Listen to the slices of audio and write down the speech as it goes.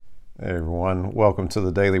Hey everyone, welcome to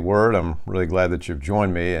the Daily Word. I'm really glad that you've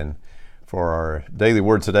joined me. And for our Daily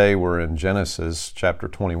Word today, we're in Genesis chapter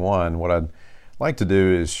 21. What I'd like to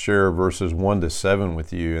do is share verses 1 to 7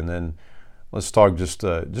 with you, and then let's talk just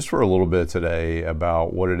for a little bit today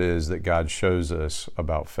about what it is that God shows us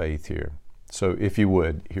about faith here. So if you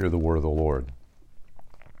would, hear the word of the Lord.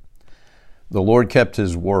 The Lord kept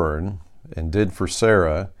his word and did for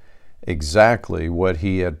Sarah exactly what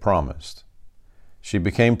he had promised. She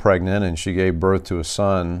became pregnant and she gave birth to a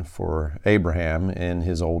son for Abraham in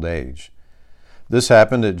his old age. This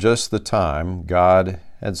happened at just the time God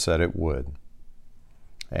had said it would.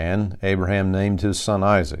 And Abraham named his son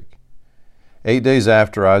Isaac. 8 days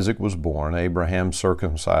after Isaac was born, Abraham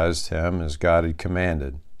circumcised him as God had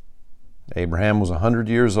commanded. Abraham was 100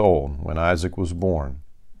 years old when Isaac was born.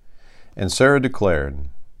 And Sarah declared,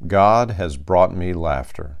 "God has brought me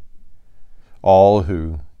laughter. All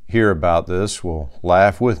who hear about this will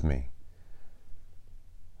laugh with me."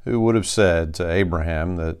 Who would have said to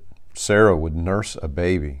Abraham that Sarah would nurse a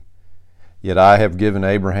baby? Yet I have given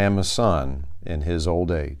Abraham a son in his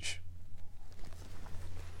old age.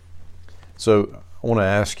 So I want to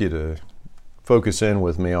ask you to focus in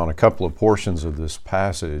with me on a couple of portions of this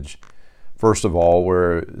passage. First of all,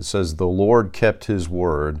 where it says, "The Lord kept his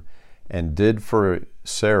word and did for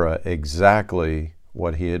Sarah exactly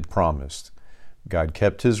what he had promised." God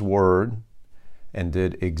kept his word and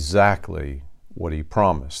did exactly what he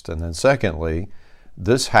promised. And then secondly,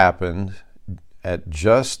 this happened at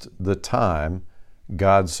just the time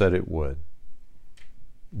God said it would.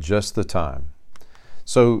 Just the time.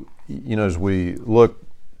 So, as we look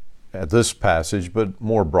at this passage, but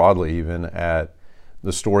more broadly even at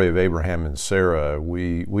the story of Abraham and Sarah,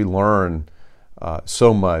 we learn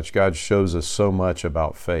so much. God shows us so much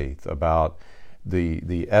about faith, about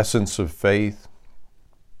the essence of faith,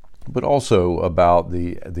 but also about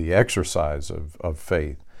the exercise of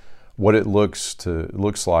faith, what it looks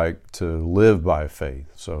like to live by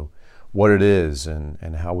faith. So, what it is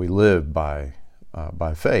and how we live by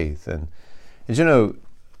faith. And as you know,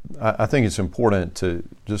 I think it's important to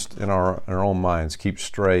just in our own minds keep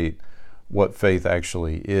straight what faith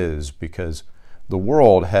actually is, because the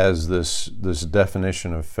world has this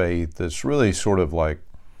definition of faith that's really sort of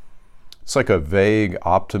it's like a vague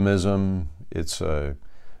optimism. It's a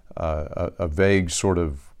vague sort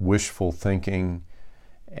of wishful thinking,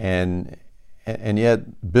 and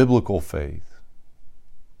yet biblical faith,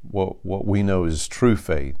 what we know is true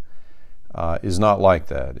faith, is not like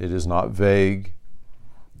that. It is not vague.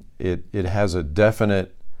 It has a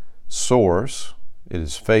definite source. It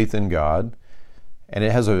is faith in God, and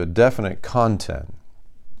it has a definite content.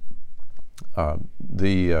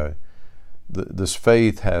 This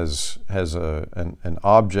faith has an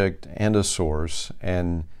object and a source,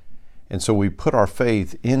 and so we put our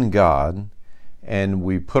faith in God, and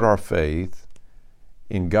we put our faith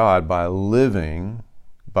in God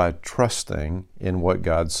by trusting in what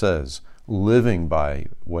God says, living by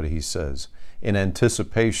what he says, in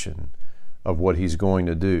anticipation of what he's going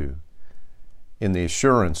to do, in the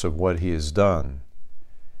assurance of what he has done,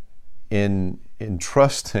 in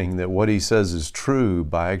trusting that what he says is true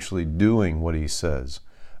by actually doing what he says.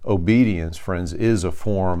 Obedience, friends, is a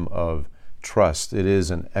form of trust. It is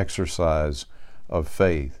an exercise of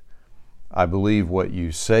faith. I believe what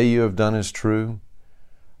you say you have done is true.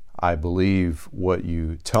 I believe what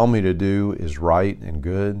you tell me to do is right and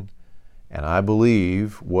good. And I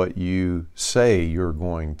believe what you say you're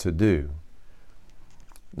going to do.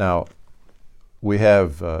 Now, we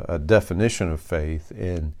have a definition of faith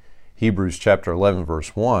in Hebrews chapter 11,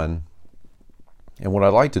 verse 1. And what I'd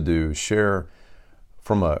like to do is share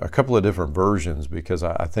from a couple of different versions, because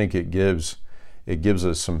I think it gives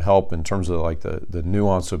us some help in terms of the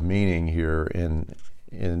nuance of meaning here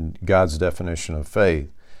in God's definition of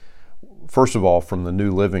faith. First of all, from the New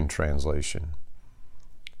Living Translation.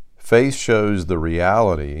 Faith shows the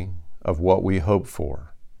reality of what we hope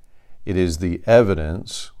for. It is the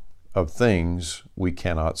evidence of things we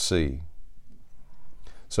cannot see.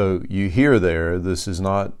 So you hear there, this is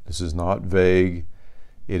not vague.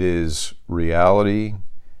 It is reality.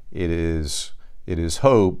 It is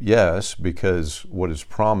hope, yes, because what is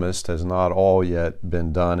promised has not all yet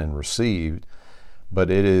been done and received, but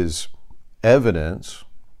it is evidence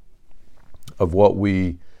of what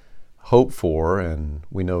we hope for and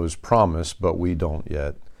we know is promised, but we don't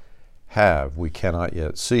yet have. We cannot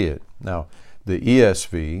yet see it. Now, the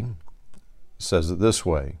ESV says it this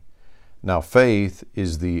way: "Now faith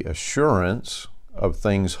is the assurance of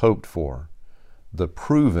things hoped for, the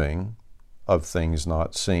proving of things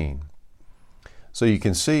not seen." So you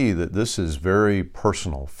can see that this is very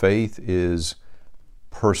personal. Faith is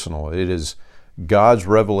personal. It is God's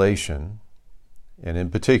revelation, and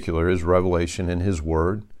in particular His revelation in His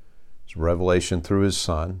Word, His revelation through His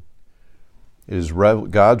Son. It is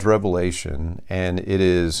God's revelation, and it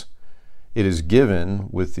is given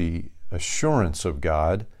with the assurance of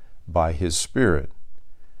God by His Spirit.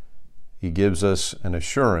 He gives us an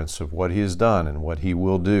assurance of what He has done and what He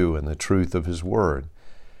will do and the truth of His Word.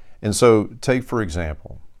 And so, take for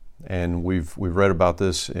example, and we've read about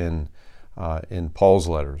this in Paul's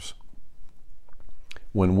letters.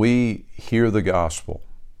 When we hear the gospel,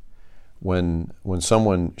 when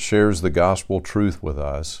someone shares the gospel truth with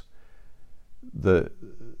us, the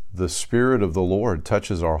Spirit of the Lord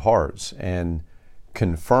touches our hearts and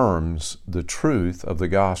confirms the truth of the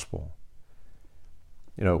gospel.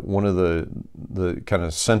 You know, one of the kind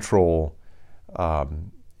of central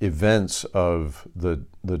events of the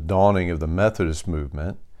dawning of the Methodist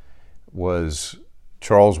movement was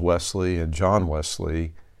Charles Wesley and John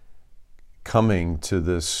Wesley coming to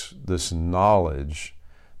this knowledge,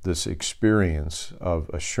 this experience of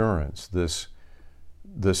assurance, this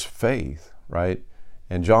faith, right?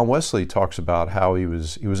 And John Wesley talks about how he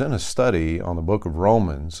was in a study on the book of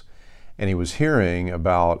Romans, and he was hearing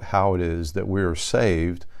about how it is that we are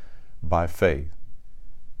saved by faith,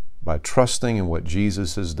 by trusting in what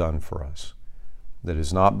Jesus has done for us. That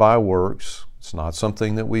is not by works, it's not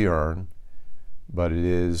something that we earn, but it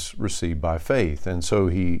is received by faith. And so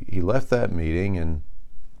he left that meeting, and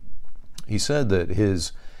he said that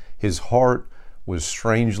his heart was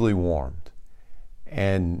strangely warmed.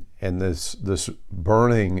 And this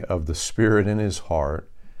burning of the Spirit in his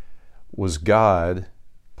heart was God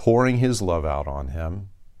pouring His love out on him,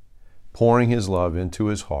 pouring His love into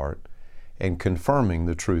his heart, and confirming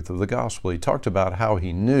the truth of the gospel. He talked about how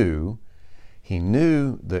he knew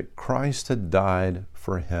that Christ had died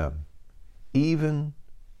for him, even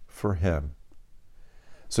for him.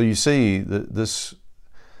 So you see that this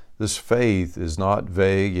faith is not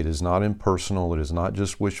vague, it is not impersonal, it is not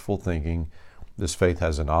just wishful thinking. This faith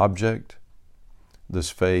has an object, this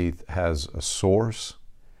faith has a source,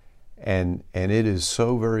 and it is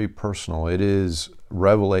so very personal. It is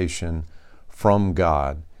revelation from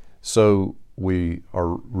God. So we are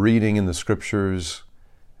reading in the Scriptures,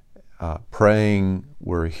 praying,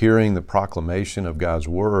 we're hearing the proclamation of God's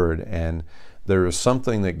Word, and there is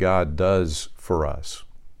something that God does for us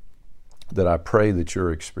that I pray that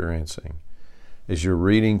you're experiencing. As you're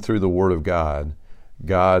reading through the Word of God,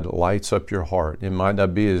 God lights up your heart. It might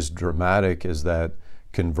not be as dramatic as that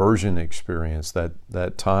conversion experience,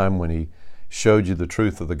 that time when He showed you the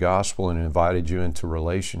truth of the gospel and invited you into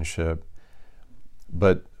relationship,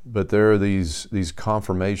 but there are these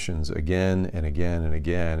confirmations again and again and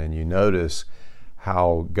again, and you notice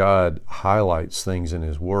how God highlights things in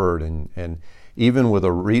His Word, and even with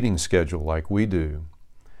a reading schedule like we do,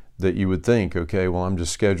 that you would think, okay, well, I'm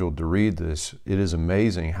just scheduled to read this. It is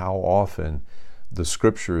amazing how often the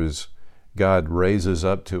Scriptures God raises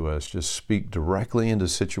up to us just speak directly into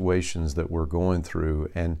situations that we're going through,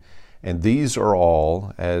 and these are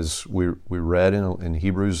all, as we read in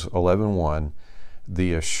Hebrews 11:1,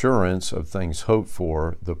 the assurance of things hoped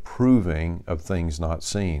for, the proving of things not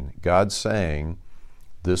seen. God saying,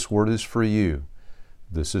 this word is for you.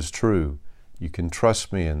 This is true. You can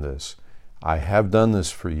trust me in this. I have done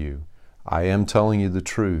this for you. I am telling you the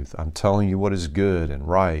truth. I'm telling you what is good and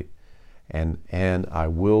right. And I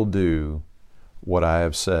will do what I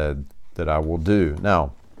have said that I will do.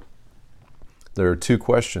 Now, there are two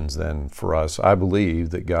questions then for us, I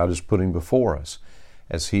believe, that God is putting before us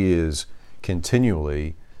as He is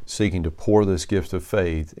continually seeking to pour this gift of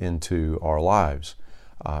faith into our lives.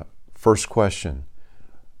 First question,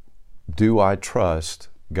 do I trust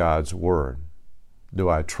God's Word? Do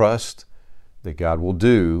I trust that God will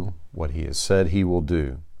do what He has said He will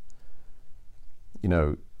do? You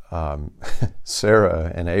know,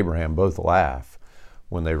 Sarah and Abraham both laugh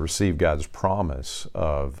when they receive God's promise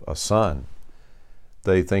of a son.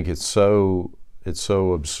 They think it's so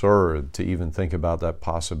absurd to even think about that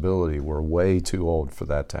possibility. We're way too old for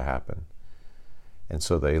that to happen. And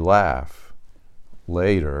so they laugh.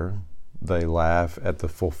 Later, they laugh at the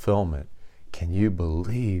fulfillment. Can you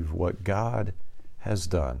believe what God has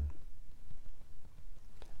done?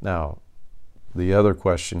 Now, the other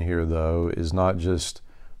question here, though, is not just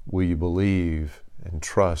will you believe and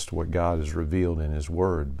trust what God has revealed in His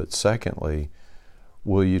Word, but secondly,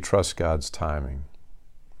 will you trust God's timing?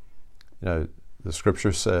 You know, the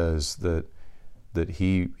Scripture says that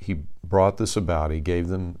He brought this about. He gave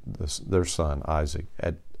them their son Isaac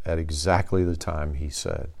at exactly the time He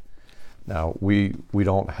said. Now we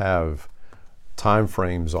don't have time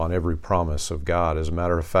frames on every promise of God. As a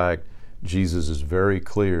matter of fact, Jesus is very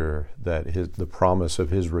clear that the promise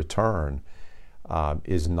of his return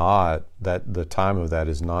is not, that the time of that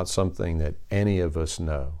is not something that any of us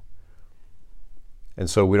know. And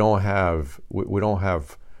so we don't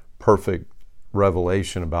have perfect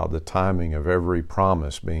revelation about the timing of every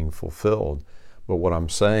promise being fulfilled. But what I'm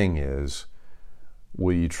saying is,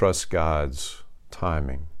 will you trust God's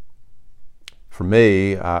timing? For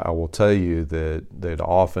me, I will tell you that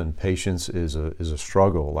often patience is a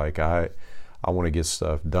struggle. Like I want to get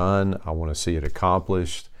stuff done. I want to see it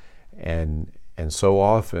accomplished. And so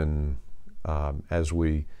often, as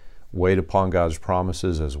we wait upon God's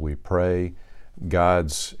promises, as we pray,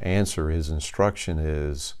 God's answer, his instruction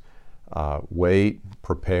is, wait,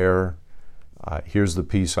 prepare. Here's the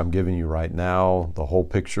peace I'm giving you right now. The whole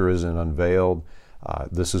picture isn't unveiled.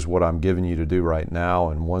 This is what I'm giving you to do right now.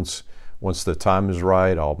 And once the time is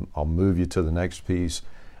right, I'll move you to the next piece.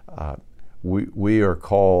 We are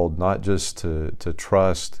called not just to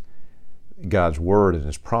trust God's word and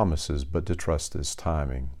his promises, but to trust his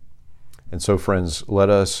timing. And so, friends, let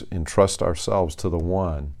us entrust ourselves to the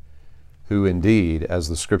one who indeed, as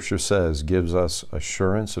the scripture says, gives us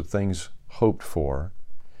assurance of things hoped for,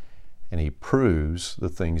 and he proves the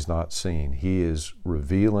things not seen. He is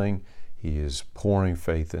revealing, he is pouring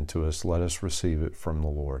faith into us. Let us receive it from the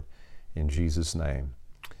Lord. In Jesus' name,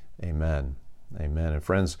 amen. Amen. And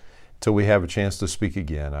friends, until we have a chance to speak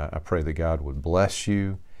again, I pray that God would bless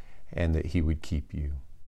you and that he would keep you.